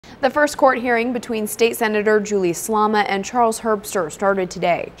The first court hearing between State Senator Julie-Slama and Charles-Herbster started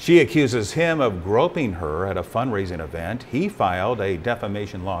today. She accuses him of groping her at a fundraising event. He filed a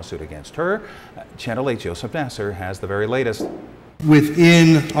defamation lawsuit against her. Channel 8's Joseph Nasser has the very latest.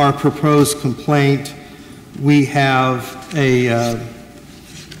 Within our proposed complaint, we have a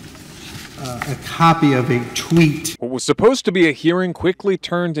copy of a tweet. What was supposed to be a hearing quickly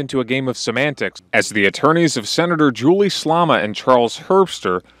turned into a game of semantics as the attorneys of Senator Julie-Slama and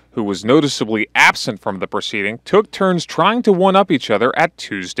Charles-Herbster, who was noticeably absent from the proceeding, took turns trying to one-up each other at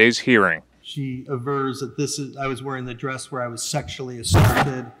Tuesday's hearing. She avers that I was wearing the dress where I was sexually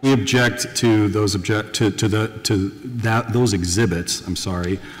assaulted. We object to those those exhibits,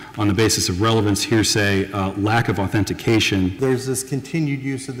 on the basis of relevance, hearsay, lack of authentication. There's this continued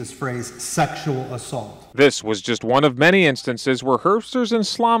use of this phrase, sexual assault. This was just one of many instances where Herbster's and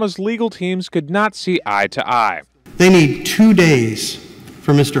Slama's legal teams could not see eye to eye. They need 2 days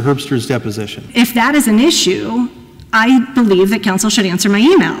for Mr. Herbster's deposition. If that is an issue, I believe that counsel should answer my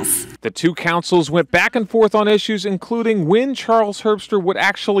emails. The two counsels went back and forth on issues including when Charles-Herbster would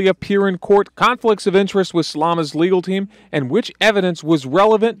actually appear in court, conflicts of interest with Slama's legal team, and which evidence was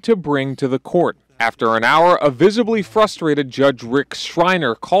relevant to bring to the court. After an hour, a visibly frustrated Judge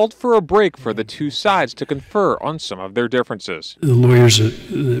Rick-Schreiner called for a break for the two sides to confer on some of their differences. The lawyers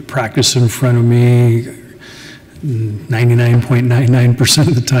that practice in front of me 99.99%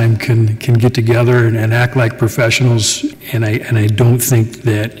 of the time can get together and act like professionals, and I don't think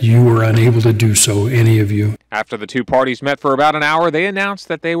that you were unable to do so, any of you. After the two parties met for about an hour, they announced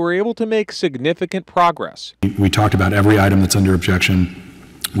that they were able to make significant progress. We talked about every item that's under objection.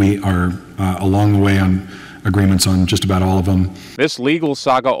 We are along the way on agreements on just about all of them. This legal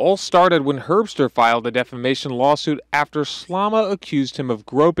saga all started when Herbster filed a defamation lawsuit after Slama accused him of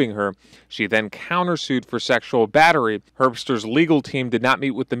groping her. She then countersued for sexual battery. Herbster's legal team did not meet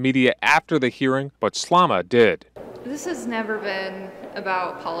with the media after the hearing, but Slama did. This has never been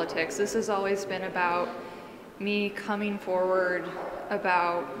about politics. This has always been about me coming forward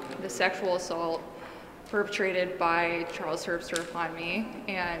about the sexual assault perpetrated by Charles Herbster upon me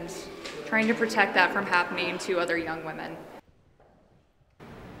and trying to protect that from happening to other young women.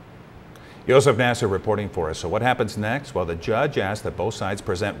 Joseph Nasser reporting for us. So what happens next? Well, the judge asked that both sides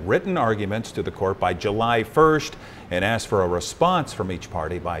present written arguments to the court by July 1st and asked for a response from each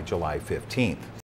party by July 15th.